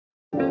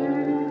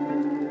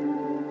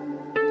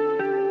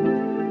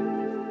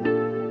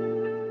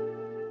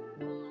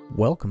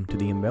Welcome to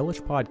the Embellish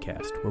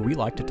Podcast, where we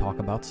like to talk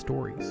about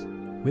stories.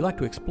 We like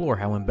to explore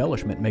how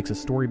embellishment makes a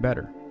story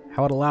better,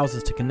 how it allows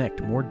us to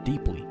connect more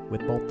deeply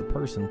with both the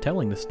person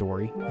telling the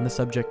story and the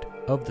subject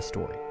of the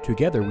story.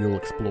 Together, we will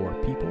explore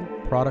people,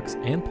 products,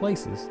 and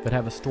places that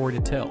have a story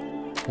to tell.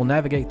 We'll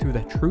navigate through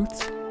the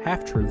truths,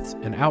 half-truths,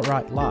 and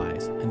outright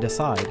lies, and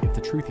decide if the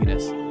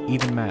truthiness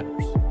even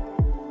matters.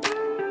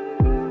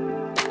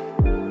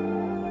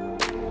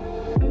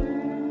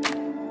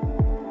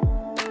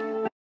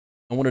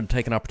 I wanted to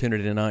take an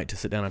opportunity tonight to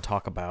sit down and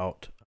talk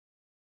about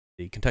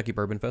the Kentucky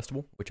Bourbon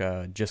Festival, which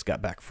I just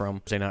got back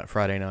from Thursday night,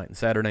 Friday night, and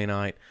Saturday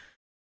night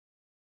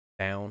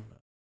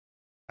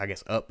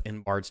up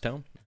in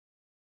Bardstown,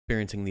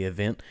 experiencing the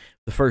event.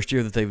 The first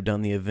year that they've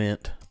done the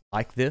event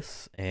like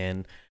this,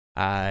 and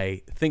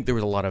I think there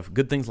was a lot of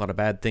good things, a lot of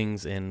bad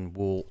things, and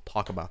we'll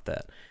talk about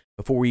that.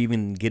 Before we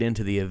even get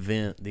into the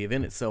event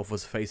itself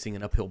was facing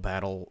an uphill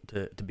battle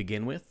to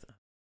begin with.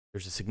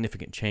 There's a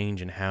significant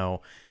change in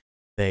how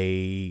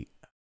they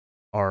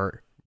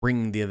are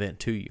bringing the event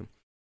to you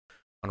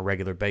on a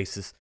regular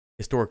basis.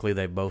 Historically,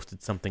 they've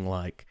boasted something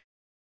like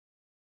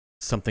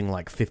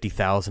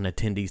 50,000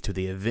 attendees to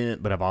the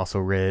event, but I've also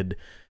read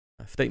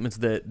statements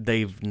that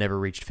they've never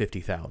reached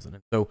 50,000.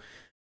 And so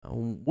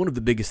one of the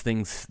biggest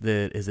things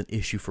that is an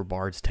issue for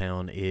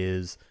Bardstown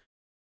is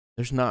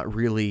there's not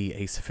really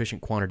a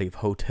sufficient quantity of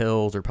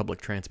hotels or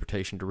public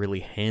transportation to really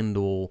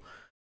handle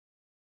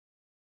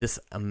this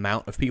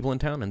amount of people in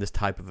town and this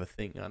type of a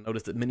thing. I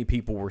noticed that many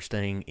people were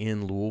staying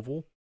in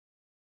Louisville,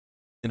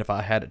 and if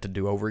I had it to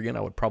do over again,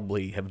 I would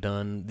probably have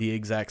done the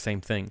exact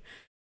same thing.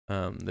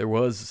 There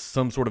was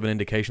some sort of an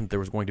indication that there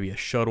was going to be a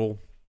shuttle,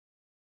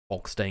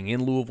 folks staying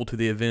in Louisville to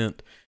the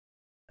event,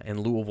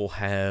 and Louisville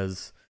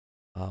has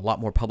a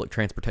lot more public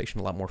transportation,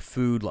 a lot more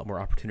food, a lot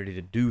more opportunity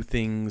to do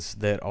things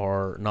that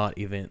are not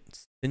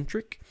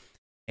event-centric.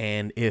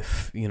 And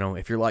if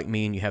you're like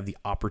me and you have the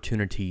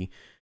opportunity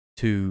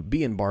to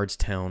be in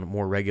Bardstown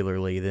more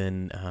regularly,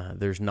 then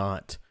there's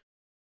not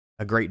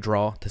a great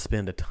draw to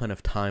spend a ton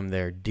of time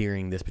there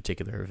during this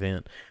particular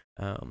event.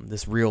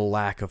 This real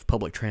lack of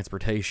public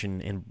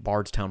transportation in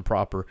Bardstown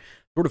proper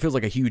sort of feels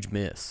like a huge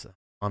miss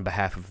on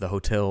behalf of the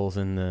hotels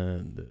and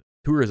the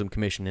tourism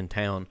commission in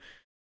town.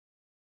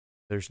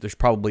 There's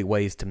probably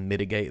ways to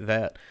mitigate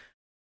that.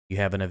 You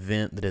have an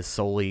event that is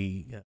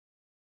solely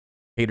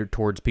catered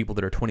towards people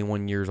that are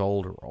 21 years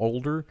old or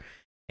older,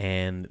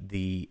 and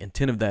the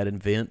intent of that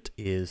event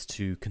is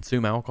to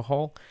consume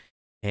alcohol,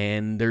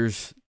 and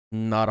there's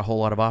not a whole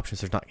lot of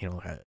options. There's not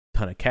a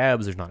ton of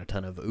cabs, there's not a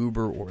ton of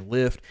Uber or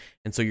Lyft,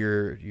 and so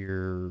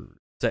you're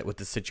set with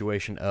the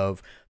situation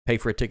of pay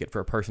for a ticket for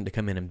a person to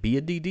come in and be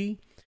a DD,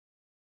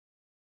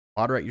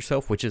 moderate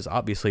yourself, which is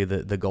obviously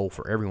the goal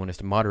for everyone, is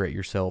to moderate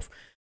yourself,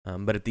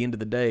 but at the end of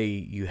the day,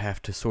 you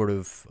have to sort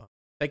of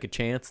take a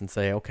chance and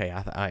say, okay,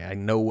 I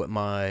know what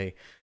my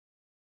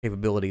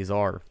capabilities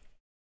are.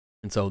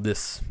 And so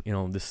this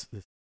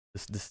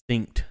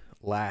distinct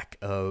lack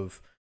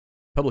of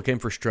public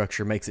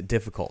infrastructure makes it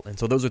difficult. And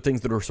so those are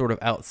things that are sort of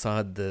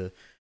outside the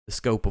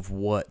scope of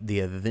what the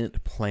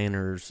event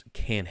planners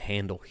can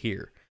handle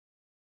here.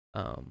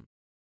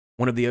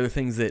 One of the other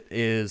things that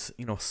is,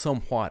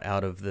 somewhat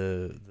out of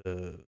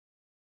the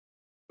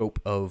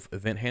scope of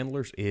event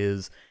handlers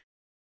is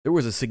there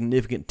was a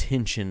significant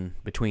tension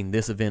between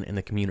this event and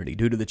the community.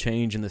 Due to the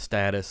change in the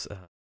status,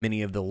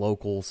 many of the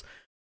locals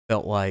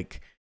felt like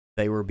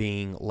they were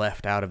being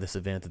left out of this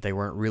event, that they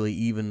weren't really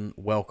even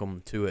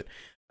welcome to it.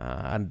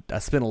 I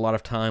spent a lot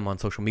of time on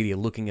social media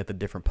looking at the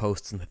different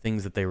posts and the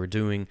things that they were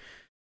doing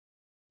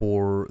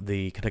for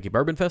the Kentucky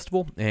Bourbon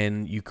Festival,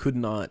 and you could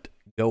not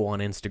go on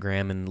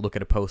Instagram and look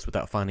at a post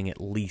without finding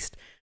at least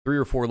 3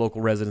 or 4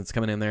 local residents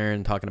coming in there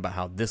and talking about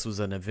how this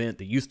was an event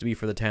that used to be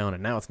for the town,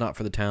 and now it's not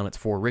for the town, it's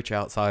for rich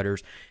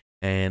outsiders.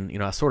 And,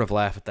 I sort of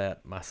laugh at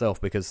that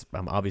myself because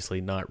I'm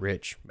obviously not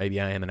rich.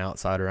 Maybe I am an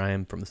outsider. I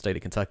am from the state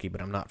of Kentucky,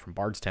 but I'm not from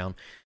Bardstown.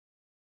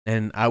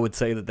 And I would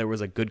say that there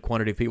was a good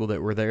quantity of people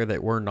that were there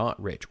that were not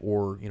rich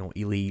or,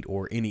 elite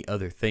or any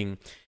other thing.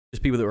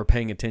 Just people that were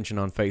paying attention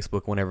on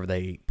Facebook whenever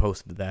they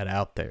posted that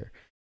out there.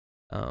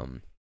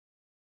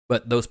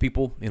 But those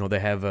people, they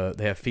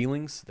have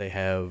feelings, they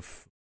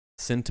have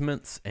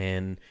sentiments,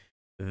 and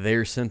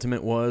their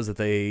sentiment was that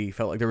they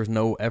felt like there was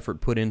no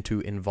effort put into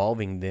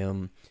involving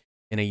them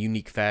in a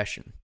unique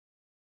fashion.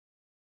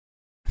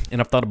 And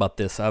I've thought about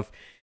this.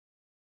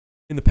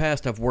 In the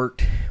past, I've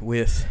worked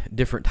with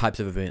different types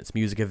of events: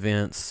 music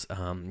events,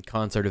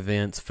 concert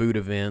events, food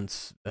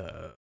events.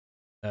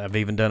 I've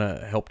even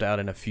helped out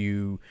in a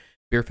few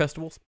beer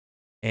festivals.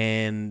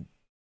 And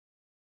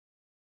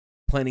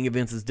planning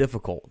events is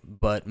difficult,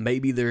 but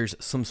maybe there's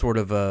some sort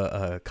of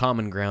a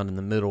common ground in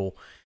the middle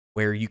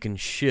where you can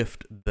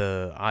shift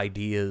the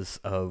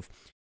ideas of,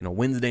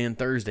 Wednesday and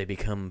Thursday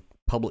become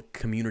public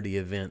community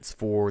events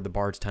for the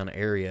Bardstown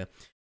area.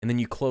 And then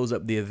you close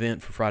up the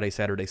event for Friday,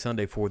 Saturday,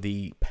 Sunday for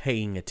the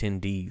paying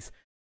attendees.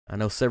 I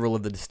know several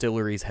of the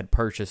distilleries had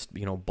purchased,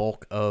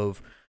 bulk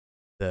of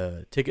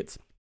the tickets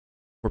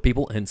for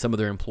people, and some of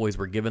their employees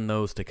were given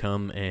those to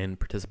come and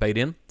participate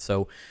in.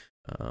 So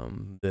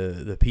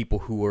The people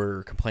who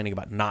were complaining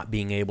about not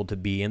being able to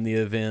be in the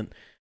event,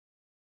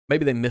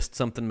 maybe they missed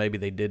something, maybe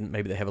they didn't,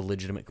 maybe they have a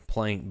legitimate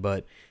complaint,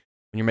 but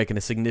when you're making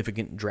a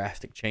significant,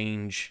 drastic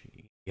change,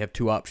 you have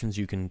two options.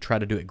 You can try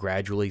to do it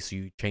gradually, so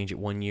you change it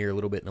 1 year, a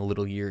little bit, and a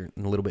little year,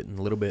 and a little bit, and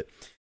a little bit,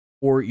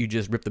 or you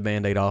just rip the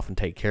Band-Aid off and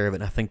take care of it.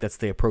 And I think that's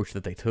the approach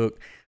that they took.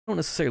 I don't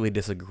necessarily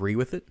disagree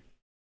with it,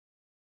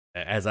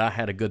 as I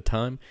had a good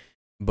time,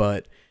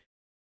 but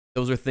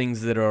those are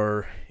things that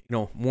are,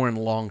 more in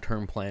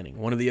long-term planning.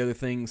 One of the other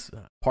things,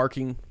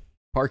 parking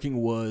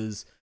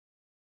was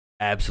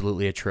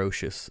absolutely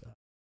atrocious.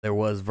 There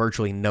was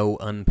virtually no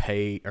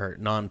unpaid or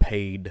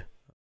non-paid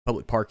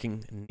public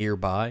parking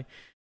nearby.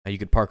 You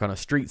could park on a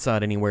street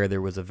side anywhere there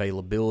was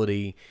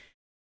availability.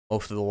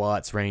 Most of the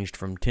lots ranged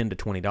from $10 to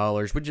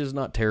 $20, which is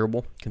not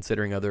terrible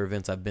considering other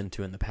events I've been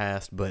to in the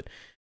past. But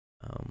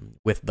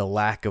with the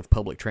lack of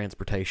public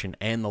transportation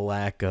and the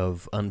lack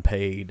of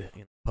unpaid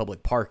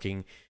public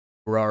parking,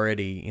 we're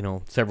already,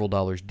 several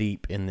dollars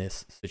deep in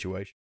this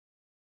situation.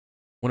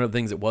 One of the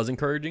things that was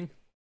encouraging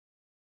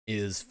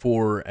is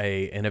for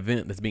an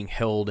event that's being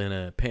held in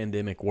a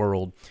pandemic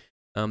world,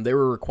 they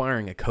were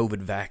requiring a COVID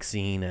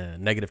vaccine, a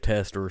negative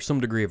test, or some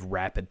degree of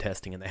rapid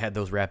testing, and they had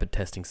those rapid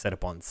testing set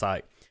up on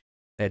site.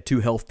 They had 2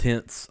 health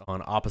tents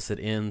on opposite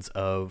ends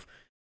of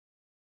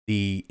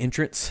the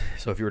entrance.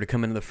 So if you were to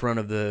come into the front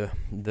of the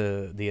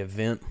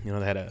event, they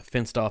had a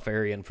fenced off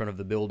area in front of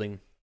the building,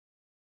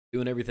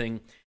 doing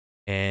everything,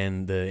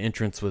 and the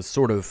entrance was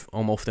sort of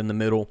almost in the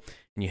middle,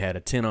 and you had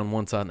a tent on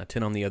one side and a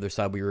tent on the other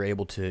side. We were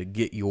able to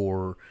get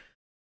your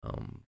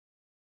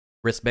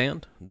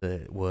wristband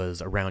that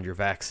was around your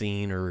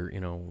vaccine, or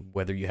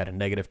whether you had a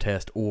negative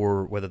test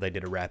or whether they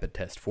did a rapid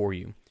test for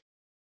you.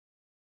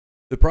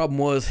 The problem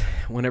was,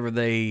 whenever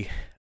they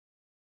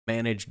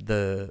managed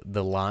the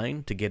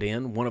line to get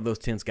in, one of those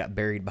tents got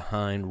buried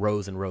behind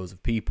rows and rows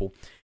of people.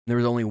 And there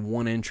was only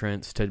one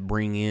entrance to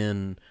bring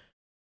in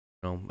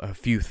a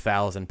few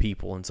thousand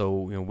people, and so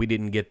we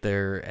didn't get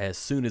there as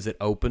soon as it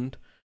opened.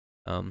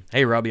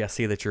 Hey Robbie, I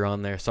see that you're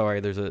on there. Sorry,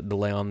 there's a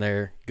delay on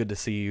there. Good to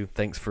see you.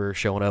 Thanks for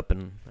showing up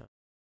and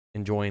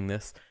enjoying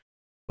this.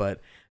 But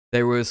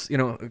there was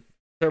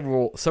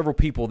several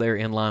people there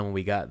in line when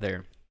we got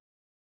there.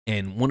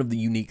 And one of the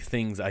unique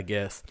things, I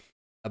guess,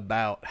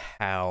 about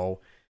how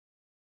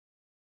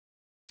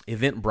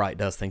Eventbrite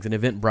does things, and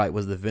Eventbrite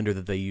was the vendor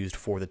that they used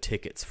for the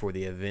tickets for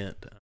the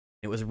event.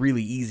 It was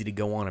really easy to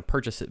go on and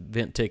purchase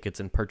event tickets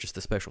and purchase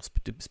the special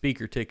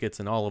speaker tickets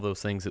and all of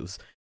those things. It was,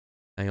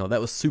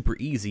 that was super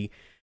easy.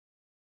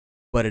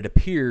 But it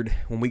appeared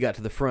when we got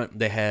to the front,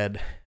 they had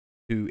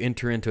to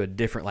enter into a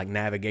different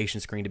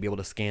navigation screen to be able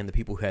to scan the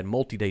people who had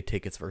multi-day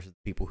tickets versus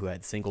the people who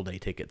had single-day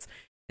tickets.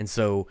 And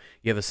so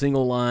you have a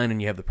single line,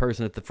 and you have the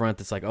person at the front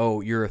that's like,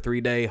 oh, you're a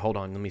 3-day? Hold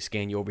on, let me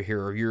scan you over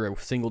here. Or you're a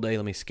single day?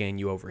 Let me scan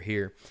you over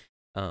here.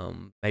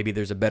 Maybe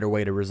there's a better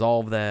way to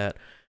resolve that.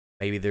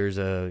 Maybe there's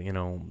a,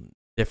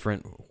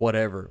 different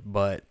whatever.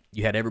 But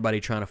you had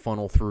everybody trying to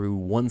funnel through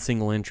one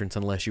single entrance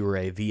unless you were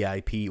a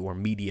VIP or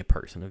media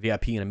person. A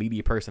VIP and a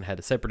media person had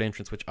a separate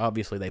entrance, which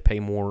obviously they pay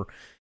more.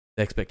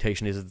 The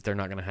expectation is that they're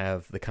not going to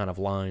have the kind of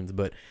lines.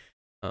 But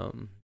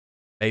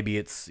maybe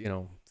it's,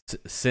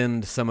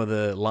 send some of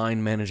the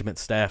line management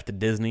staff to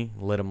Disney,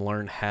 let them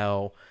learn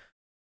how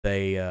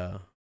they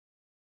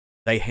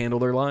handle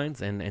their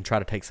lines, and try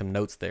to take some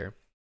notes there.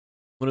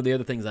 One of the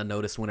other things I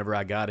noticed whenever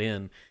I got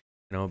in,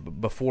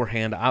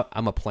 beforehand,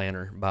 I'm a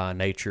planner by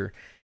nature,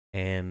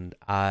 and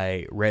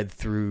I read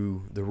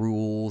through the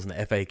rules and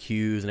the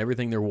FAQs and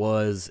everything there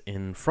was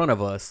in front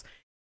of us,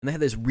 and they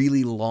had this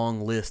really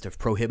long list of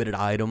prohibited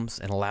items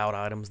and allowed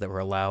items that were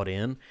allowed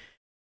in,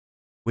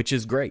 which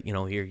is great.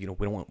 Here, we don't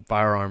want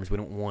firearms, we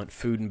don't want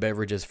food and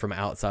beverages from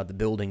outside the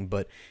building,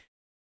 but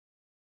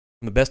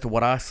from the best of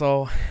what I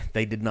saw,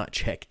 they did not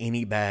check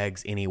any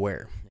bags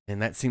anywhere,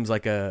 and that seems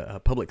like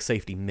a public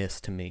safety miss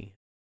to me.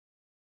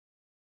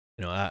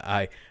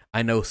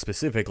 I know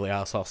specifically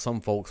I saw some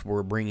folks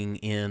were bringing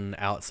in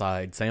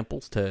outside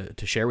samples to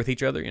share with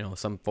each other.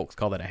 Some folks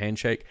call that a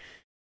handshake,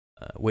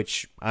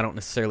 which I don't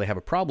necessarily have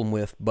a problem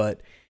with,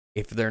 but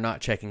if they're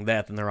not checking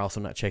that, then they're also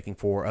not checking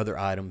for other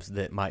items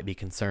that might be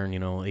concerned,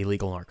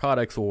 illegal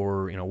narcotics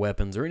or,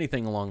 weapons or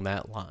anything along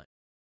that line.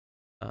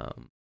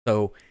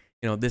 So,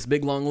 this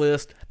big long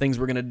list, things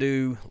we're going to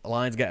do,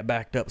 lines got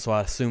backed up, so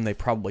I assume they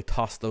probably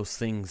tossed those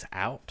things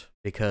out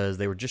because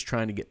they were just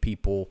trying to get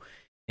people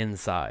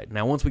inside.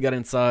 Now, once we got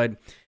inside,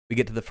 we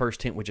get to the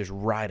first tent, which is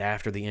right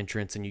after the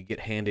entrance, and you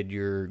get handed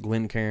your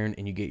Glencairn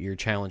and you get your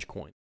challenge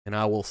coin. And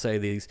I will say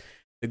the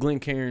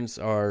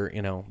Glencairns are,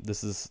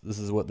 this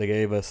is what they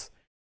gave us.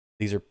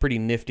 These are pretty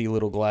nifty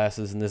little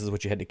glasses, and this is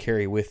what you had to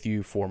carry with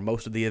you for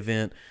most of the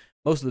event.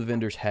 Most of the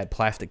vendors had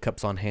plastic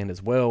cups on hand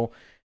as well,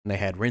 and they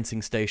had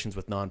rinsing stations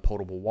with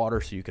non-potable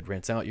water, so you could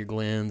rinse out your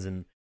Glens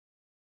and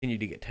continue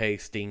to get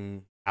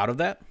tasting out of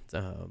that.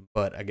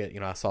 But I get,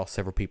 I saw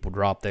several people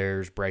drop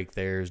theirs, break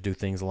theirs, do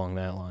things along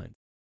that line.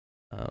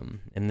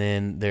 And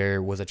then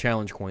there was a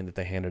challenge coin that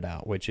they handed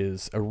out, which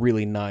is a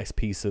really nice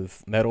piece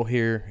of metal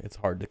here. It's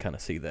hard to kind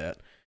of see that.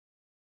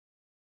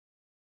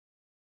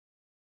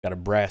 got a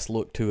brass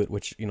look to it,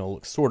 which, you know,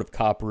 looks sort of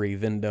coppery,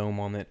 Vendome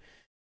on it.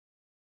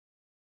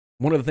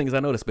 One of the things I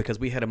noticed, because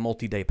we had a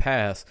multi-day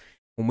pass,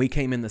 when we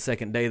came in the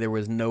second day, there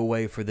was no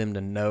way for them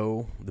to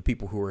know, the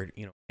people who were,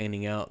 you know,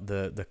 handing out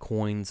the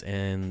coins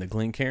and the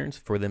Glencairns,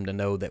 for them to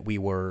know that we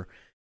were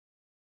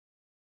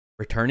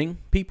returning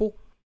people.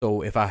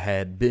 So if I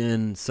had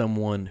been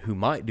someone who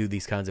might do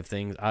these kinds of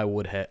things, I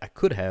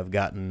could have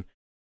gotten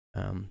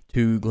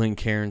 2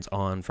 Glencairns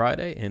on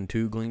Friday and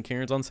 2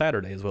 Glencairns on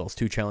Saturday, as well as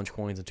 2 challenge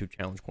coins and 2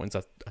 challenge coins.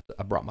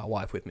 I brought my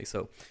wife with me,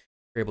 so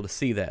we're able to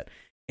see that.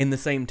 In the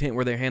same tent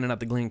where they're handing out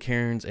the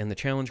Glencairns and the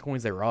challenge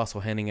coins, they were also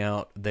handing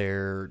out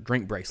their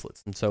drink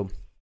bracelets. And so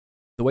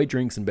the way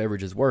drinks and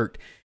beverages worked,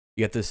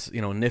 you get this,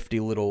 you know, nifty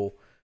little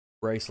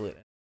bracelet.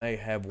 They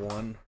have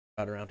one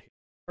right around here.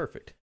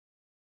 Perfect.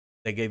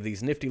 They gave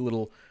these nifty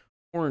little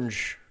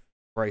orange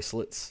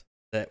bracelets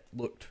that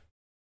looked,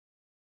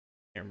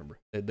 I can't remember.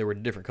 There were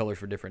different colors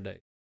for different days.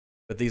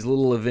 But these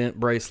little event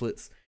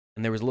bracelets,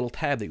 and there was a little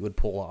tab that you would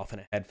pull off, and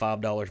it had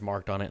 $5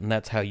 marked on it, and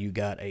that's how you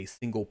got a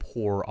single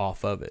pour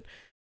off of it.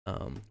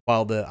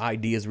 While the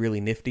idea is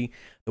really nifty,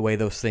 the way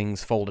those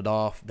things folded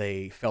off,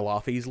 they fell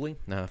off easily.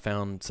 Now, I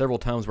found several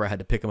times where I had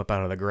to pick them up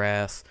out of the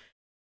grass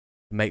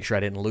to make sure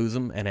I didn't lose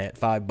them, and at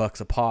 $5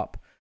 a pop,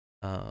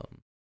 $5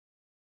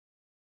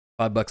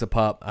 a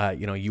pop,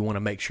 you know, you want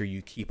to make sure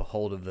you keep a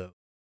hold of those.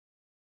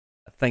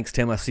 Thanks,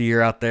 Tim. I see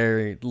you're out there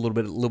a little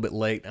bit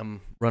late.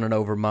 I'm running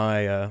over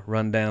my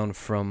rundown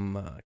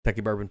from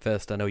Kentucky Bourbon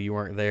Fest. I know you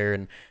weren't there,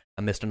 and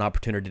I missed an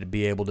opportunity to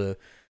be able to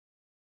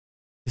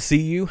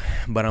see you,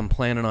 but I'm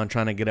planning on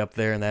trying to get up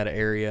there in that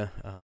area.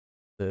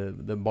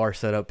 The bar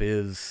setup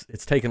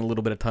it's taking a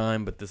little bit of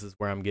time, but this is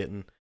where I'm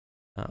getting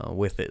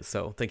with it.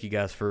 So thank you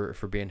guys for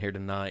being here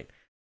tonight.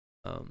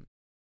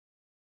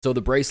 So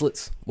the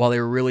bracelets, while they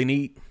were really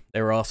neat,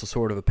 they were also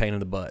sort of a pain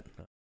in the butt.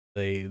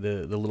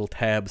 The little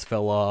tabs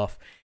fell off,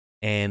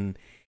 and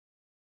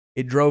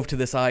it drove to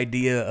this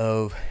idea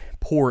of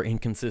pour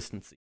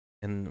inconsistency.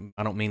 And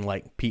I don't mean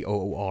like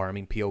P-O-O-R, I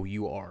mean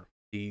P-O-U-R.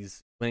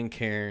 These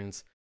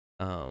Glencairns,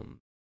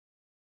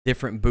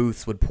 different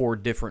booths would pour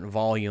different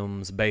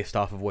volumes based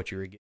off of what you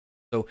were getting.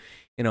 So,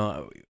 you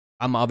know,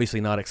 I'm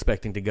obviously not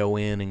expecting to go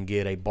in and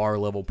get a bar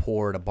level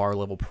pour at a bar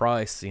level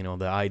price. You know,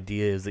 the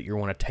idea is that you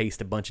want to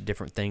taste a bunch of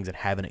different things and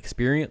have an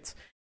experience.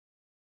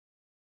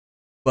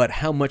 But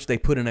how much they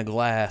put in a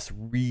glass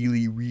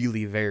really,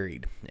 really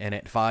varied. And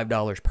at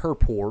 $5 per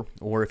pour,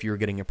 or if you were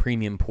getting a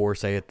premium pour,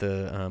 say at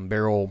the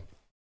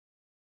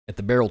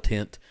barrel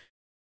tent,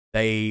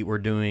 they were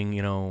doing,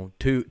 you know,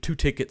 two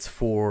tickets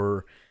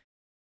for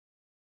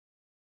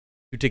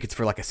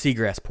like a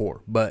seagrass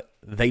pour, but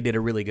they did a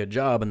really good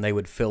job, and they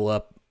would fill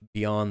up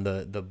beyond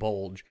the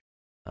bulge.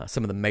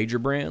 Some of the major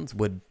brands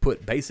would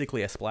put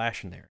basically a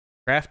splash in there.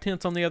 Craft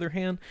tents, on the other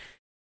hand,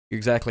 you're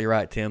exactly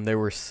right, Tim. There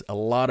were a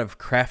lot of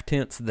craft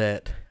tents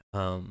that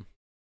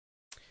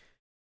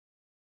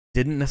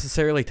didn't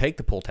necessarily take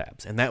the pull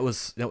tabs, and that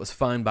was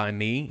fine by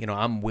me. You know,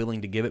 I'm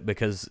willing to give it,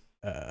 because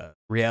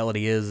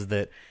reality is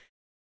that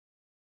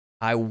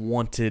I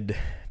wanted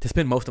to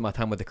spend most of my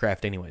time with the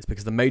craft anyways,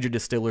 because the major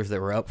distillers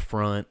that were up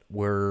front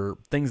were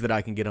things that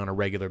I can get on a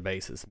regular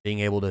basis. Being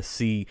able to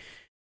see,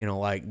 you know,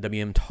 like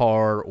WM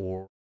Tar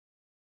or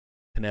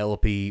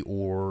Penelope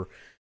or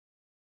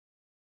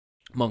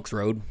Monk's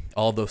Road,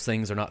 all those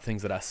things are not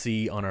things that I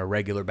see on a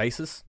regular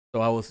basis. So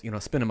I was, you know,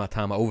 spending my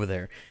time over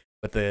there.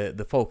 But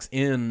the folks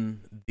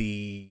in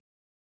the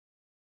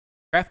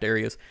craft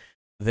areas,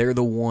 they're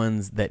the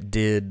ones that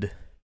did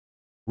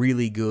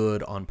really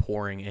good on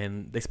pouring,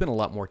 and they spent a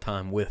lot more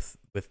time with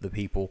the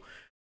people,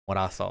 what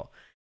I saw.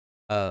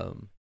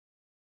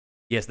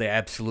 Yes, they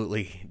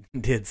absolutely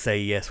did say,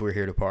 yes, we're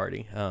here to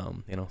party.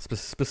 You know,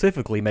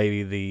 specifically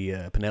maybe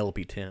the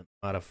Penelope tent.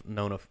 Might have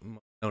known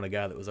a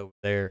guy that was over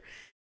there.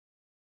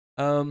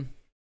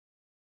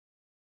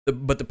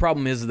 But the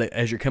problem is that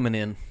as you're coming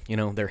in, you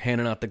know, they're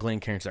handing out the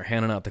Glencairns, they're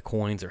handing out the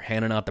coins, they're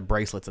handing out the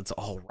bracelets. It's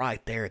all right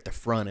there at the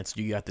front. It's,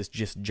 you got this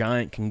just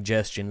giant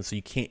congestion, so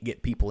you can't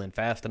get people in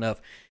fast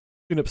enough.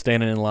 You end up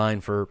standing in line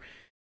for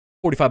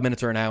 45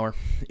 minutes or an hour.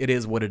 It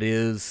is what it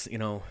is. You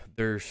know,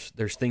 there's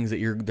things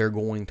that they're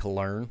going to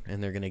learn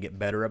and they're going to get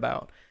better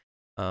about.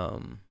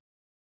 But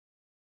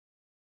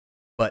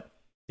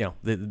you know,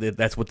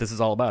 that's what this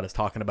is all about, is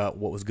talking about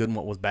what was good and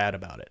what was bad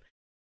about it.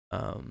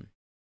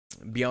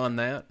 Beyond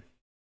that,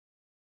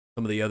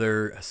 some of the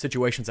other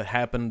situations that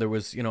happened, there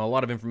was, you know, a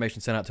lot of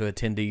information sent out to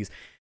attendees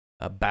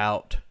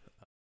about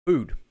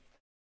food.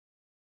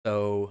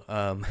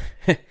 So,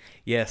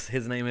 yes,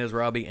 his name is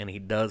Robbie, and he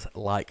does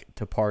like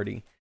to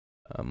party.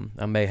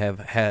 I may have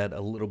had a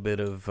little bit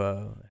of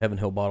Heaven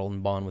Hill Bottle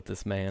and Bond with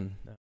this man,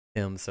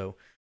 Tim. So,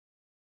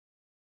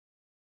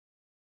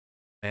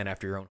 man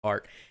after your own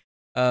heart.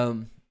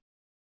 There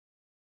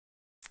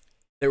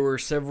were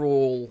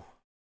several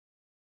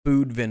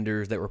food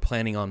vendors that were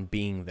planning on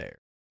being there.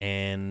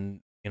 And,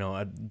 you know,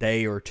 a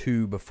day or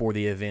two before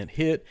the event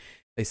hit,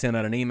 they sent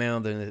out an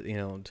email that, you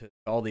know, to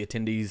all the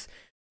attendees.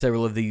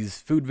 Several of these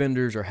food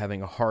vendors are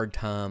having a hard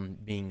time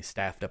being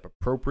staffed up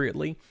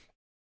appropriately.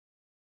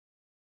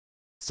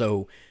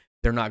 So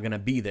they're not going to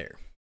be there.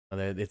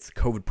 It's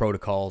COVID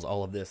protocols,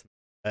 all of this,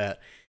 that.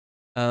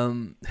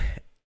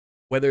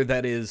 Whether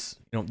that is,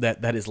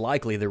 that is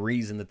likely the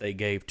reason that they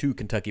gave to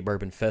Kentucky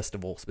Bourbon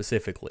Festival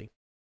specifically.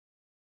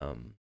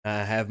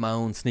 I have my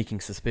own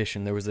sneaking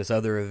suspicion. There was this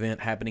other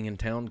event happening in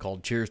town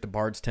called Cheers to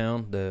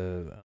Bardstown.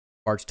 The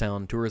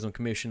Bardstown Tourism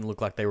Commission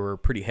looked like they were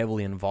pretty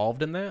heavily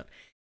involved in that.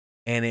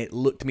 And it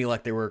looked to me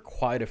like there were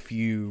quite a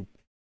few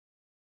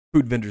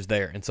food vendors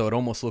there. And so it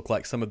almost looked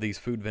like some of these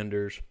food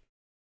vendors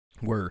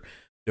were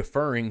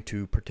deferring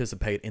to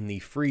participate in the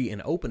free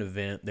and open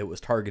event that was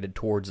targeted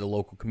towards the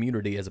local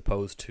community, as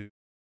opposed to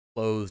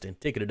closed and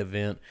ticketed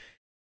event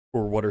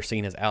for what are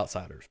seen as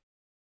outsiders.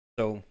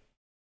 So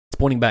it's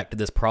pointing back to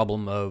this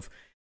problem of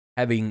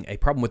having a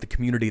problem with the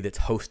community that's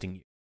hosting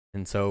you.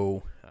 And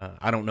so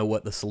I don't know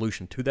what the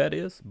solution to that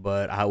is,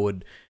 but I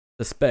would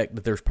suspect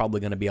that there's probably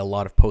going to be a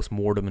lot of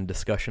post-mortem and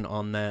discussion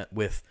on that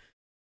with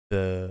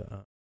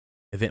the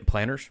event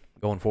planners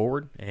going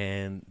forward,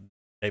 and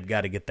they've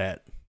got to get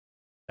that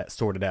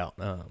sorted out.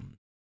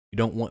 You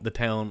don't want the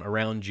town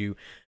around you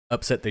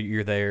upset that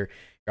you're there.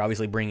 You're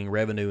obviously bringing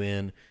revenue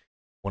in.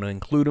 Want to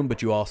include them,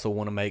 but you also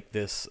want to make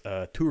this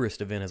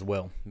tourist event as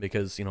well,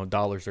 because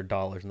dollars are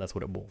dollars, and that's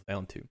what it boils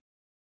down to.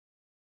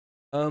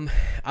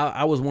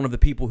 I was one of the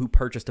people who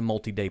purchased a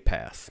multi-day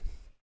pass.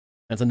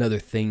 That's another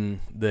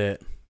thing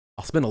that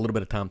I'll spend a little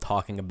bit of time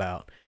talking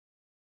about.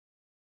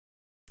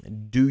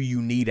 Do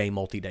you need a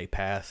multi-day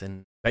pass?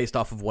 And based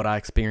off of what I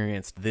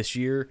experienced this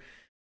year,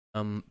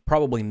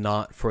 probably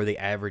not for the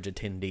average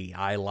attendee.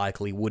 I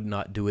likely would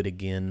not do it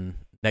again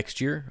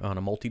next year on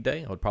a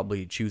multi-day. I would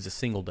probably choose a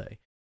single day.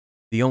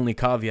 The only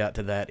caveat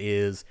to that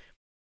is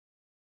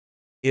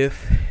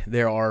if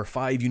there are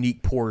 5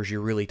 unique pours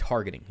you're really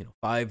targeting,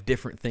 5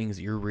 different things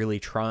that you're really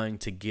trying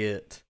to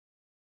get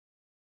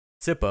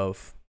sip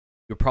of,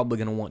 you're probably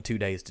going to want 2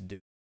 days to do.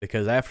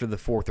 Because after the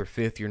 4th or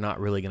 5th, you're not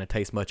really going to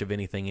taste much of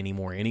anything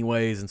anymore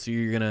anyways. And so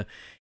you're going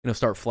to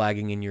start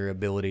flagging in your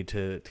ability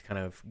to kind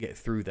of get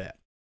through that.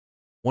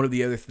 One of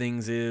the other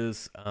things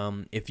is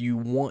if you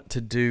want to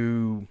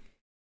do,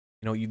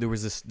 there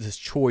was this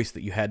choice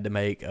that you had to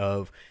make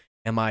of,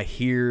 am I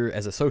here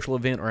as a social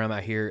event or am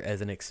I here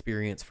as an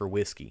experience for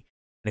whiskey?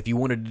 And if you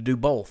wanted to do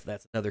both,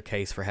 that's another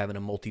case for having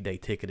a multi-day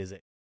ticket. Is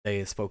it day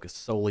is focused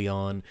solely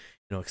on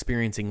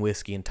experiencing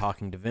whiskey and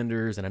talking to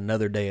vendors, and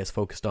another day is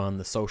focused on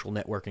the social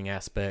networking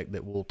aspect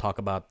that we'll talk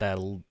about that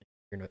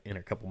in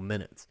a couple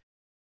minutes.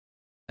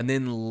 And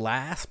then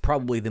last,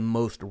 probably the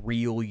most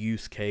real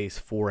use case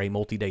for a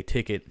multi-day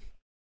ticket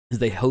is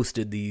they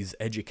hosted these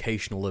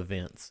educational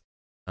events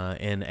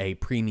in a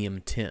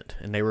premium tent,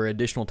 and they were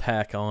additional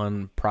tack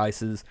on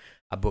prices.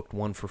 I booked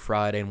one for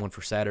Friday and one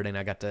for Saturday, and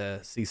I got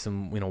to see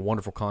some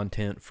wonderful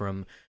content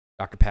from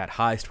Dr. Pat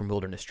Heist from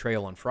Wilderness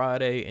Trail on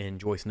Friday and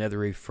Joyce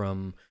Nethery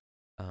from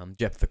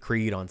Jephthah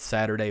Creed on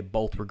Saturday.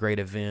 Both were great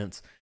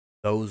events.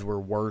 Those were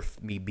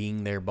worth me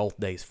being there both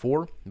days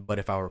for. But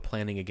if I were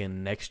planning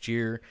again next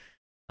year,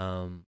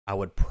 I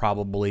would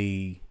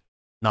probably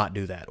not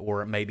do that.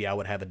 Or maybe I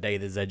would have a day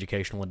that is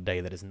educational and a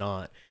day that is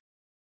not.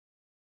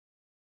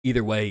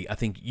 Either way, I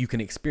think you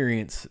can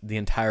experience the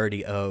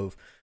entirety of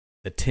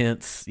the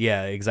tents.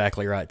 Yeah,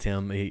 exactly right,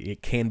 Tim.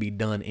 It can be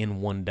done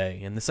in one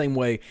day. In the same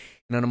way,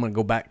 and I'm going to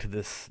go back to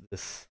this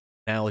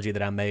analogy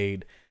that I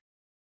made.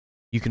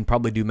 You can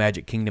probably do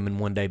Magic Kingdom in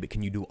one day, but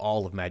can you do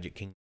all of Magic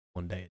Kingdom in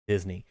one day at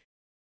Disney?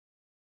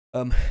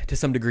 To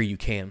some degree, you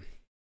can.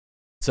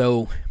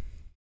 So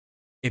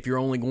if you're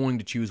only going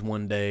to choose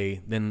one day,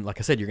 then like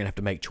I said, you're going to have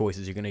to make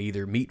choices. You're going to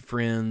either meet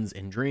friends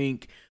and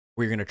drink,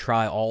 or you're going to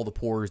try all the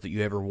pours that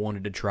you ever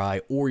wanted to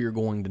try, or you're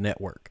going to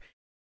network.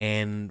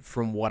 And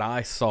from what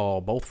I saw,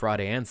 both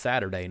Friday and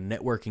Saturday,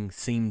 networking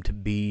seemed to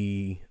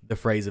be the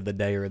phrase of the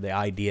day or the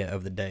idea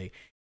of the day.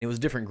 It was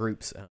different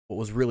groups. What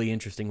was really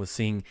interesting was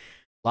seeing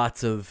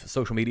lots of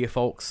social media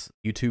folks,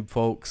 YouTube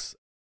folks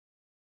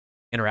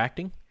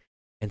interacting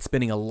and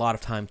spending a lot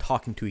of time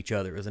talking to each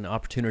other. It was an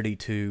opportunity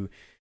to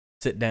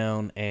sit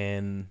down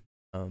and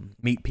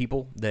meet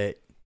people that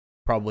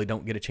probably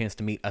don't get a chance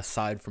to meet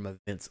aside from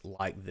events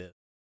like this.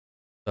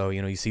 So,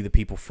 you see the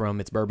people from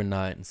It's Bourbon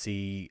Night and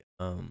see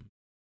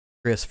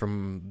Chris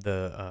from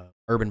the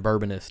Urban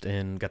Bourbonist,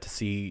 and got to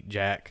see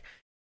Jack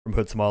from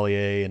Hood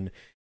Sommelier and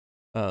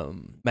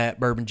Matt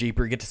Bourbon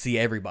Jeeper. Get to see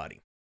everybody.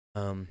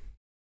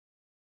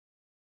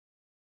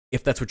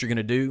 If that's what you're going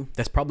to do,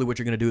 that's probably what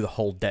you're going to do the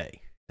whole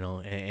day.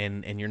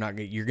 And you're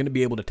going to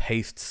be able to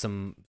taste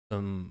some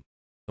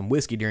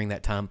whiskey during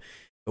that time,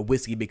 but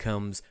whiskey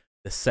becomes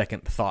the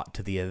second thought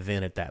to the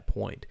event at that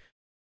point.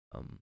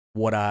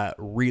 What I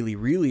really,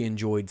 really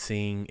enjoyed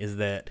seeing is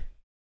that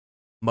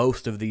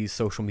most of these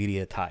social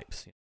media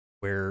types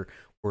where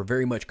we're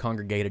very much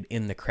congregated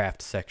in the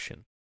craft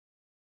section.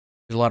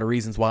 There's a lot of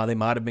reasons why they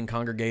might have been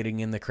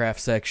congregating in the craft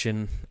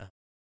section.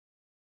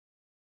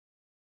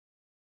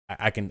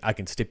 I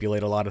can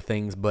stipulate a lot of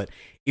things, but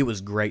it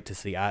was great to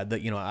see. I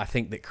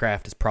think that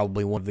craft is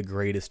probably one of the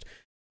greatest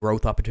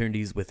growth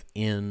opportunities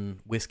within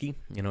whiskey.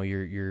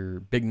 Your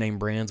big name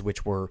brands,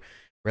 which were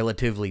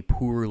relatively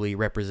poorly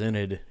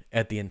represented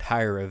at the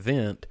entire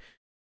event.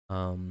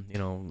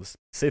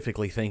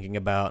 Specifically thinking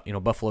about,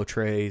 Buffalo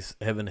Trace,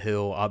 Heaven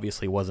Hill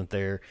obviously wasn't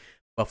there.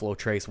 Buffalo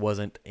Trace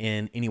wasn't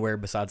in anywhere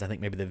besides, I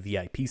think, maybe the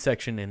VIP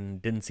section,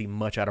 and didn't see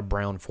much out of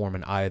Brown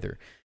Foreman either.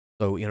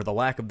 So, the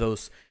lack of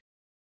those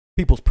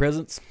people's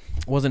presence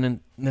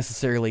wasn't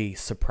necessarily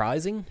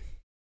surprising,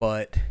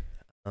 but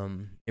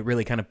it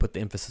really kind of put the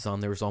emphasis on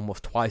there was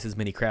almost twice as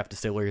many craft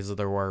distilleries as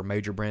there were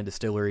major brand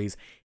distilleries,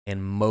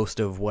 and most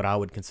of what I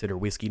would consider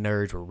whiskey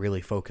nerds were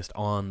really focused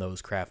on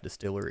those craft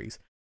distilleries.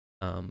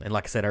 And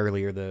like I said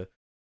earlier, the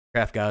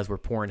craft guys were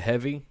pouring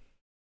heavy,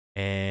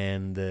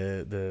 and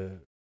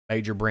the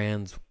major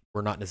brands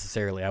were not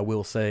necessarily. I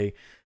will say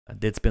I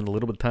did spend a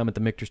little bit of time at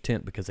the Michter's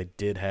tent because they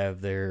did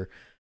have their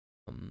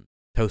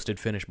toasted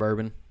finished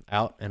bourbon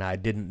out, and I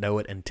didn't know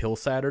it until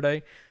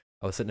Saturday.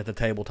 I was sitting at the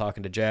table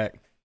talking to Jack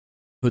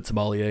Hood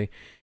Sommelier,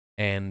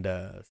 and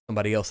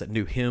somebody else that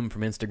knew him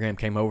from Instagram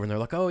came over, and they're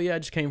like, "Oh yeah, I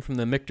just came from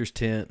the Michter's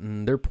tent,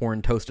 and they're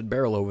pouring Toasted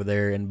Barrel over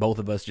there." And both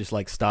of us just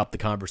like stopped the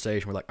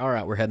conversation. We're like, "All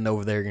right, we're heading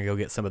over there, gonna go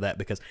get some of that,"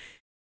 because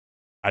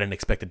I didn't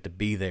expect it to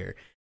be there.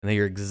 And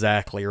you're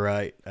exactly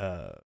right,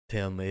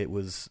 Tim. It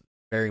was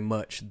very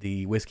much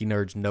the whiskey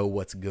nerds know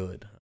what's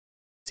good.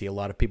 See a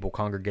lot of people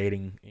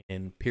congregating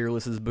in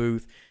Peerless's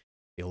booth.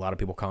 See a lot of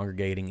people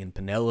congregating in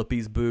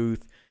Penelope's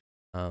booth.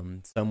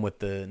 Some with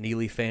the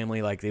Neely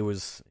family. Like it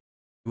was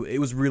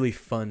really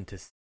fun to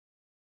see.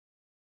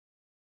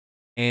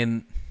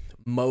 And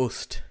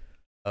most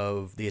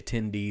of the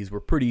attendees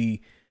were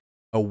pretty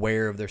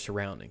aware of their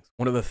surroundings.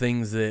 One of the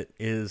things that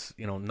is,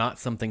 not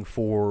something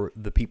for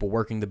the people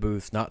working the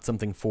booths, not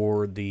something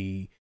for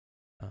the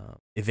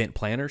event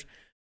planners,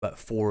 but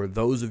for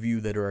those of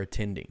you that are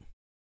attending,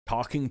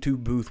 talking to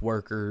booth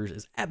workers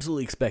is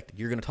absolutely expected.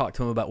 You're going to talk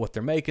to them about what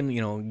they're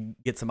making,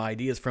 get some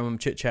ideas from them,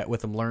 chit chat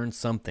with them, learn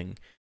something.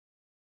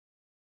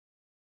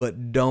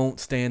 But don't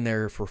stand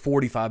there for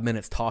 45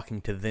 minutes talking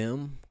to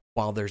them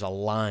while there's a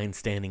line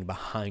standing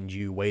behind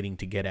you waiting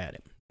to get at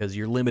it. Because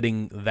you're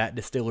limiting that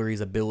distillery's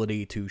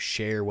ability to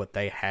share what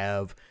they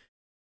have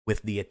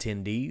with the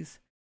attendees,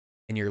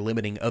 and you're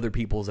limiting other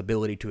people's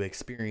ability to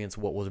experience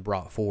what was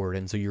brought forward.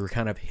 And so you're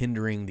kind of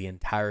hindering the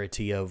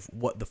entirety of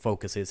what the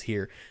focus is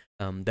here.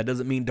 That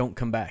doesn't mean don't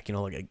come back,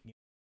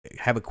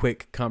 have a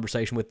quick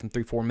conversation with them,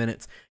 3-4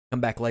 minutes,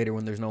 come back later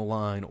when there's no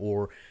line,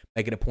 or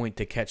make it a point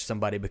to catch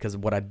somebody, because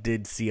what I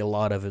did see a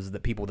lot of is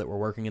that people that were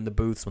working in the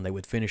booths, when they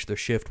would finish their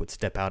shift, would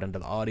step out into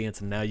the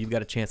audience, and now you've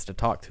got a chance to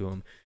talk to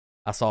them.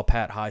 I saw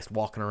Pat Heist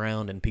walking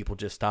around and people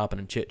just stopping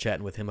and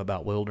chit-chatting with him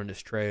about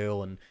Wilderness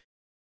Trail and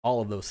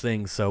all of those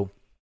things. So,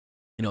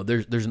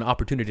 there's an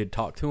opportunity to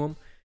talk to them.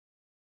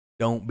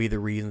 Don't be the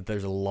reason that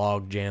there's a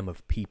log jam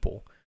of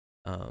people.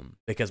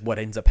 Because what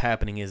ends up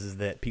happening is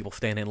that people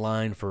stand in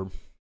line for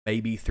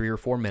maybe 3 or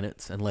 4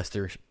 minutes unless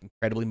they're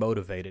incredibly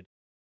motivated.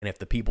 And if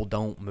the people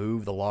don't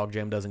move, the log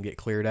jam doesn't get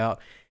cleared out,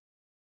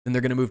 then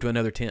they're going to move to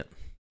another tent.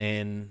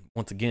 And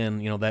once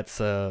again,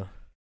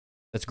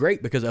 that's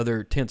great because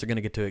other tents are going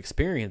to get to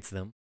experience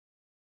them.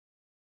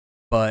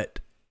 But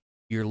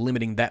you're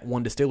limiting that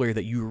one distillery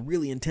that you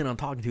really intend on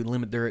talking to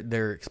limit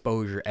their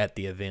exposure at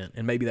the event.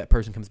 And maybe that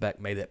person comes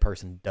back, maybe that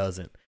person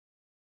doesn't.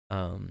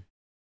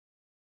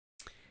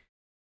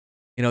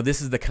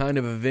 This is the kind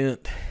of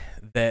event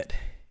that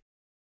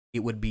it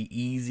would be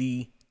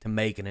easy to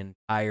make an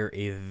entire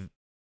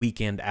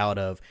weekend out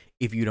of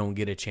if you don't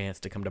get a chance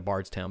to come to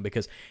Bardstown,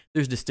 because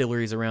there's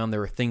distilleries around. There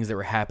were things that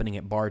were happening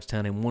at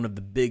Bardstown, and one of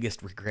the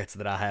biggest regrets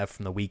that I have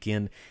from the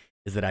weekend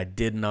is that I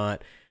did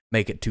not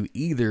make it to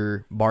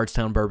either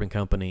Bardstown Bourbon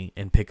Company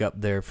and pick up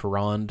their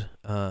Ferrand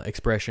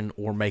expression,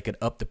 or make it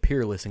up to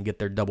Peerless and get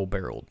their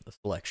double-barreled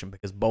selection,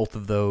 because both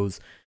of those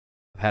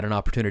I've had an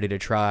opportunity to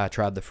try. I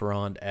tried the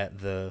Ferrand at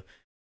the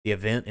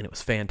event, and it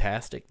was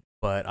fantastic.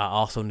 But I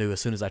also knew as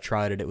soon as I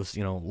tried it, it was,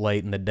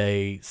 late in the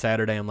day,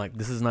 Saturday. I'm like,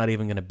 this is not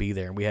even going to be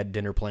there. And we had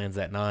dinner plans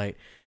that night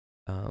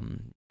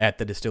at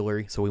the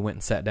distillery. So we went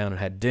and sat down and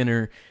had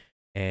dinner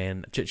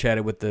and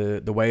chit-chatted with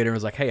the waiter. And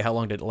was like, hey, how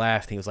long did it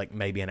last? And he was like,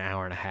 maybe an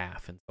hour and a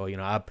half. And so,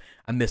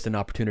 I missed an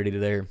opportunity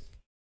there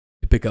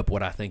to pick up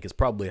what I think is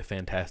probably a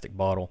fantastic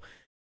bottle.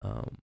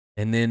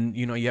 And then,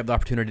 you have the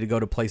opportunity to go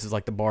to places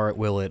like the bar at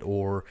Willett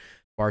or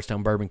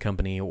Bardstown Bourbon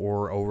Company,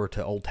 or over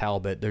to Old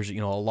Talbot. There's, a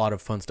lot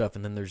of fun stuff.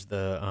 And then there's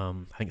the,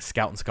 I think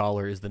Scout and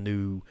Scholar is the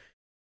new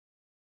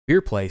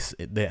beer place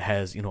that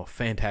has,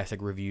 fantastic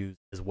reviews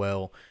as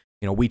well.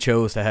 We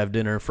chose to have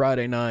dinner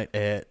Friday night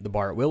at the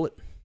bar at Willett.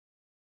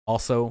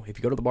 Also, if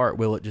you go to the bar at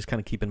Willett, just kind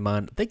of keep in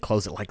mind, they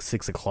close at like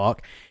 6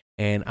 o'clock,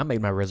 and I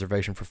made my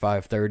reservation for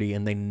 5:30,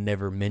 and they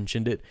never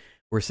mentioned it.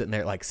 We're sitting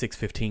there at like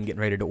 6:15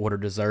 getting ready to order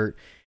dessert.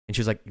 And she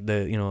was like,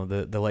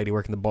 the lady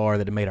working the bar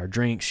that had made our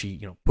drinks,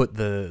 she, put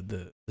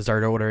the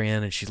dessert order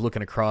in, and she's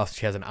looking across.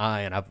 She has an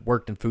eye, and I've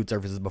worked in food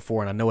services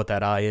before, and I know what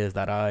that eye is.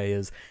 That eye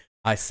is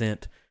I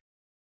sent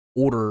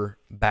order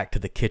back to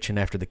the kitchen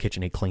after the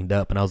kitchen had cleaned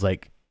up. And I was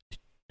like,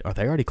 are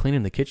they already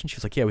cleaning the kitchen? She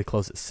was like, yeah, we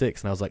close at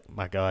 6. And I was like,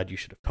 my God, you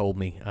should have told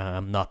me.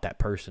 I'm not that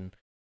person.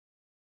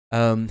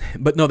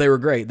 But no, they were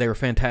great. They were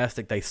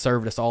fantastic. They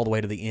served us all the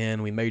way to the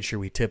end. We made sure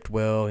we tipped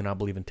well, and I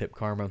believe in tip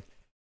karma.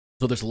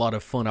 So there's a lot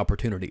of fun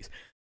opportunities.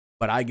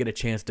 But I get a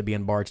chance to be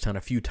in Bardstown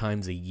a few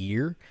times a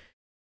year.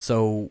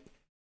 So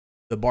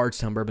the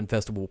Bardstown Bourbon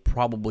Festival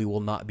probably will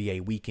not be a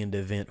weekend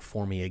event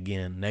for me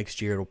again.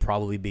 Next year, it'll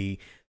probably be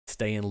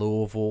stay in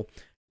Louisville,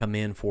 come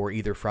in for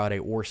either Friday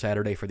or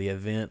Saturday for the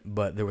event.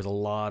 But there was a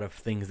lot of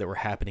things that were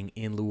happening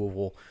in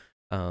Louisville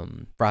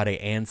Friday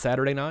and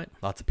Saturday night.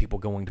 Lots of people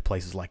going to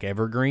places like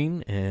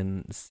Evergreen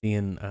and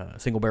seeing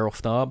Single Barrel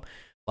Snob.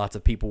 Lots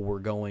of people were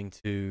going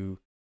to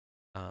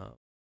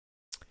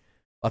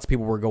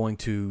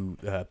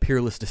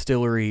Peerless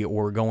Distillery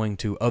or going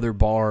to other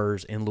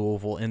bars in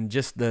Louisville, and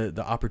just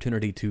the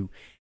opportunity to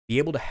be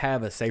able to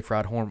have a safe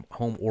ride home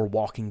or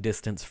walking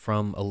distance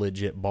from a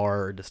legit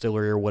bar or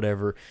distillery or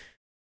whatever,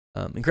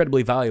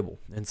 incredibly valuable.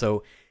 And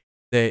so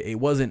it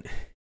wasn't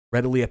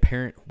readily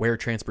apparent where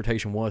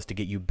transportation was to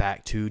get you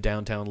back to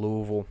downtown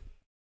Louisville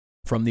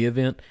from the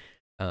event,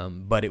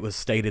 but it was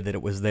stated that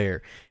it was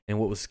there. And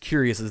what was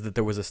curious is that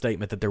there was a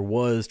statement that there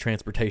was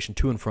transportation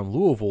to and from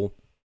Louisville,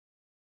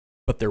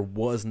 but there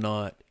was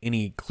not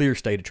any clear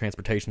stated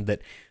transportation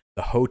that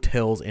the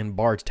hotels in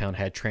Bardstown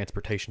had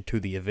transportation to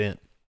the event,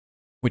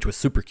 which was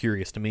super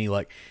curious to me.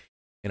 Like,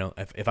 you know,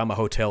 if I'm a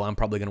hotel, I'm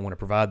probably going to want to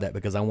provide that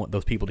because I want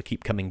those people to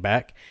keep coming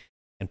back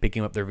and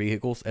picking up their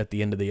vehicles at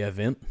the end of the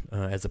event,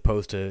 as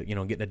opposed to, you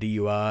know, getting a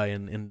DUI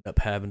and end up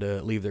having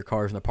to leave their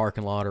cars in the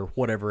parking lot or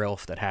whatever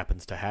else that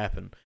happens to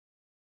happen.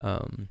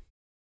 You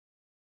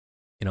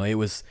know, it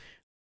was,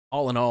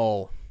 all in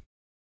all,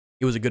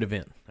 it was a good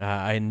event.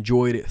 I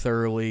enjoyed it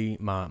thoroughly.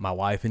 My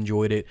wife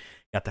enjoyed it.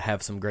 Got to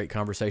have some great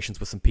conversations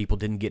with some people.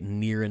 Didn't get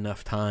near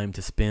enough time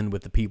to spend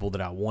with the people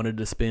that I wanted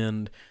to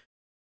spend,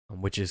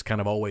 which is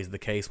kind of always the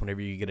case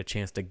whenever you get a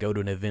chance to go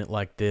to an event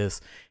like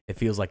this. It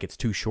feels like it's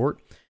too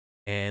short.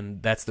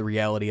 And that's the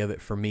reality of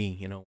it for me.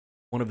 You know,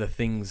 one of the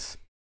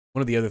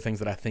other things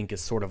that I think is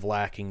sort of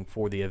lacking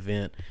for the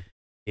event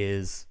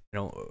is, you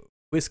know,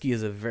 whiskey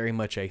is very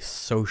much a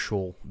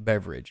social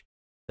beverage,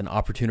 an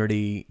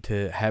opportunity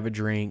to have a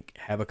drink,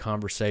 have a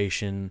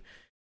conversation,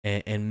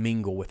 and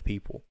mingle with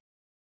people.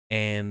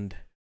 And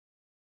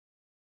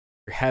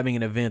you're having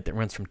an event that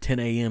runs from 10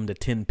 a.m. to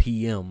 10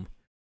 p.m.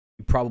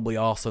 You probably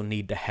also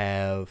need to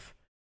have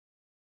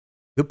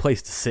a good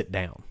place to sit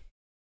down.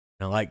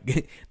 You know,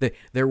 like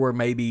there were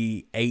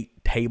maybe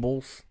 8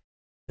 tables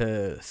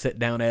to sit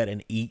down at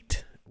and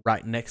eat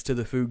right next to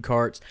the food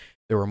carts.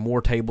 There were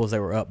more tables that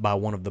were up by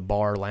one of the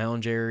bar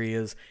lounge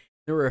areas.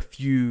 There were a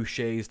few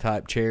chaise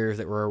type chairs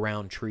that were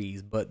around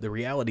trees, but the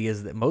reality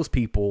is that most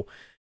people,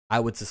 I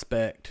would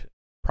suspect,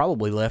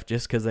 probably left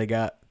just because they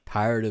got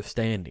tired of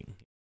standing,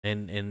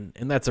 and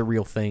that's a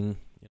real thing.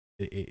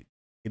 It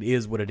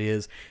is what it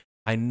is.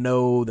 I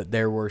know that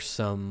there were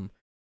some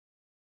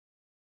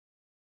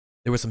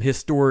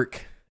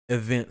historic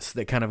events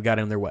that kind of got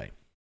in their way.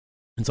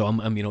 And so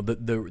I'm you know,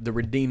 the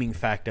redeeming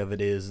fact of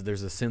it is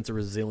there's a sense of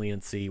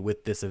resiliency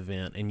with this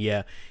event. And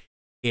yeah,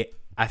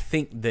 I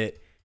think that,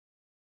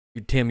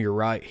 Tim, you're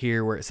right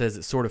here where it says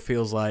it sort of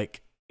feels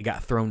like it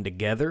got thrown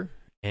together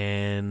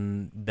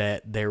and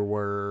that there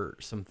were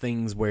some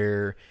things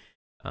where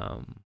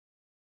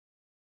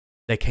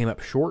they came up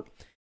short.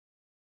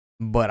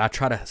 But I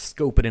try to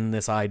scope it in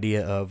this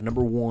idea of,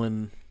 number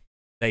one,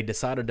 they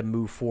decided to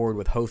move forward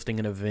with hosting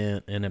an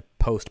event in a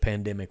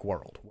post-pandemic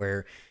world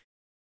where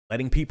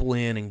letting people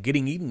in and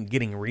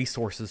getting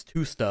resources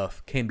to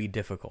stuff can be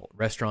difficult.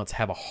 Restaurants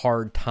have a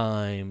hard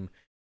time.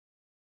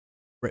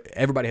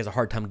 Everybody has a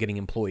hard time getting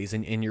employees.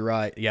 And you're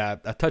right. Yeah,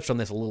 I touched on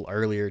this a little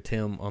earlier,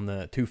 Tim, on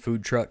the 2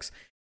 food trucks.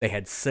 They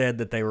had said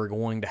that they were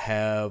going to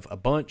have a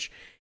bunch,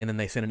 and then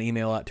they sent an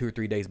email out 2 or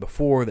 3 days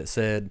before that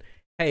said,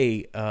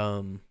 hey,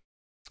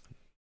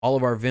 all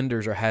of our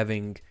vendors are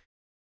having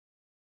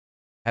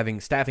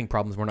staffing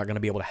problems. We're not going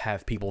to be able to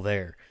have people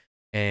there.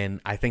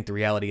 And I think the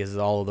reality is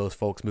all of those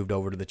folks moved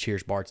over to the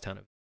Cheers Bardstown.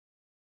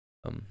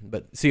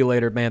 But see you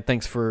later, man.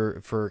 Thanks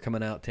for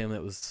coming out, Tim.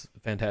 It was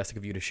fantastic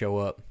of you to show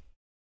up.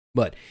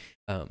 But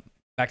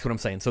back to what I'm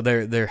saying. So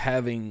they're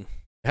having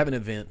an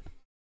event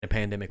in a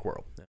pandemic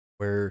world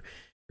where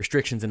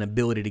restrictions and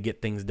ability to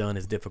get things done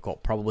is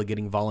difficult. Probably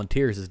getting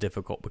volunteers is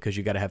difficult because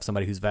you got to have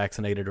somebody who's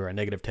vaccinated or a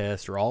negative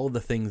test or all of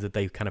the things that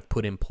they've kind of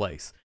put in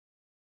place.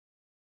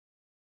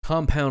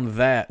 Compound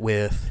that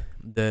with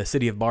the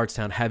city of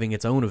Bardstown having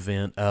its own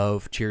event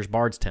of Cheers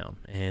Bardstown,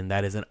 and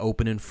that is an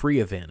open and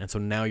free event. And so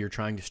now you're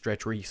trying to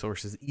stretch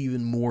resources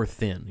even more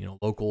thin. You know,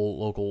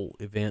 local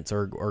events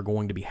are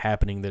going to be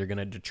happening that are going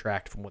to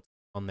detract from what's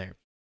on there.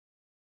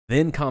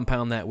 Then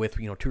compound that with,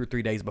 2 or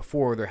 3 days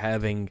before, they're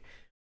having,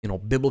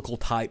 biblical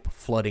type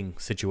flooding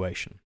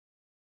situation.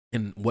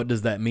 And what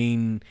does that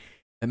mean?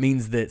 That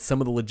means that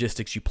some of the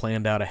logistics you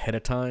planned out ahead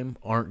of time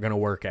aren't going to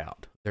work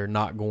out. They're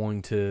not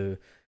going to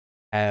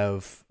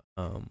have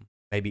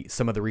maybe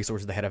some of the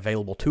resources they had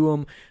available to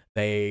them.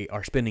 They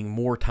are spending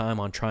more time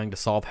on trying to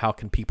solve how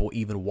can people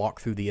even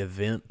walk through the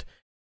event,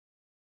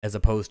 as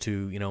opposed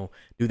to,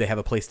 do they have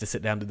a place to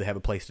sit down? Do they have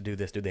a place to do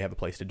this? Do they have a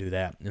place to do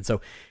that? And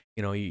so,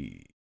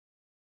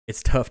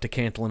 it's tough to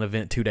cancel an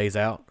event 2 days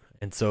out.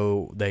 And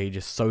so they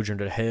just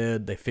sojourned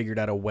ahead. They figured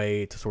out a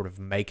way to sort of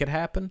make it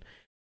happen.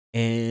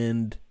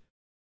 And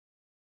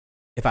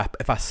if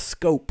I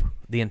scope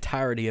the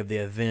entirety of the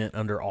event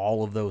under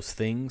all of those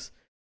things,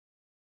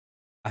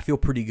 I feel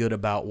pretty good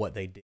about what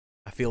they did.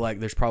 I feel like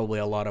there's probably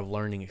a lot of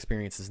learning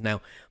experiences.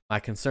 Now, my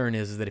concern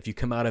is that if you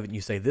come out of it and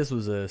you say this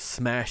was a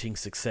smashing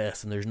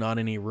success and there's not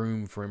any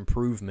room for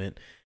improvement,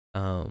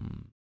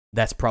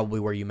 that's probably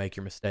where you make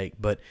your mistake.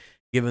 But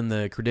given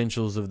the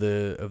credentials of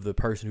the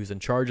person who's in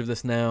charge of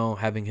this now,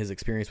 having his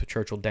experience with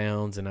Churchill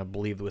Downs and I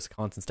believe the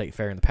Wisconsin State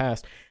Fair in the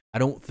past, I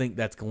don't think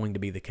that's going to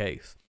be the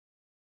case.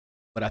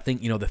 But I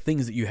think, the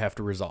things that you have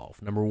to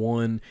resolve. Number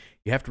one,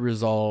 you have to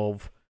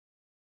resolve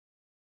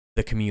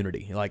the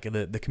community. Like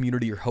the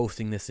community you're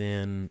hosting this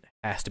in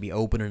has to be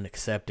open and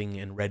accepting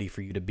and ready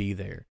for you to be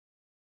there.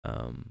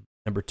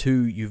 Number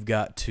two, you've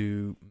got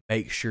to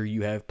make sure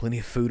you have plenty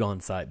of food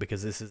on site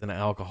because this is an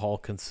alcohol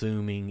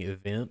consuming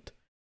event.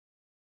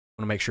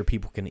 Want to make sure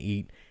people can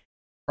eat.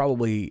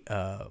 Probably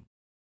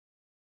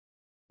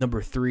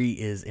number three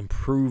is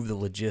improve the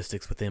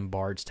logistics within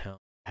Bardstown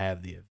to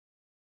have the event.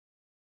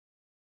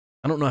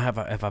 I don't know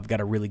if I've got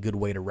a really good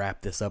way to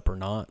wrap this up or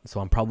not, so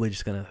I'm probably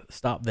just going to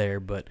stop there,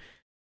 but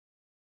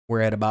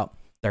we're at about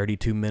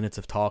 32 minutes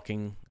of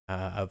talking.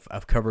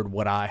 I've covered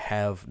what I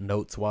have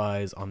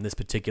notes-wise on this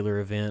particular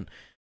event.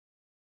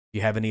 If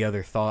you have any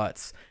other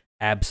thoughts,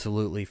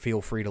 absolutely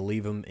feel free to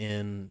leave them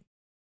in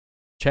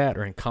chat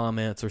or in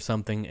comments or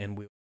something, and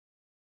we'll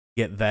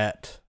get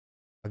that.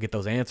 I'll get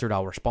those answered.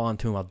 I'll respond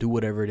to them. I'll do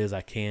whatever it is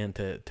I can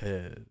to.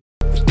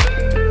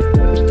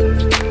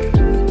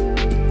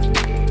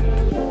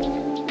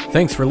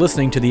 Thanks for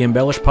listening to the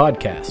Embellish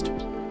Podcast.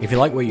 If you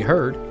like what you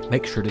heard,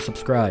 make sure to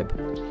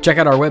subscribe. Check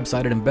out our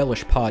website at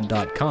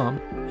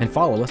embellishpod.com and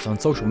follow us on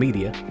social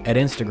media at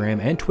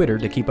Instagram and Twitter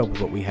to keep up with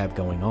what we have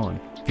going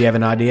on. If you have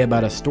an idea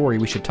about a story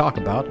we should talk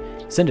about,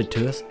 send it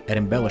to us at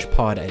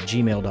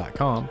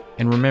embellishpod@gmail.com.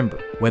 And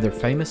remember, whether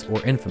famous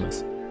or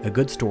infamous, a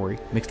good story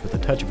mixed with a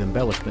touch of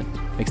embellishment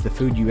makes the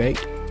food you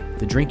ate,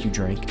 the drink you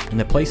drank, and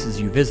the places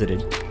you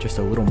visited just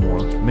a little more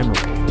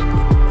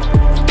memorable.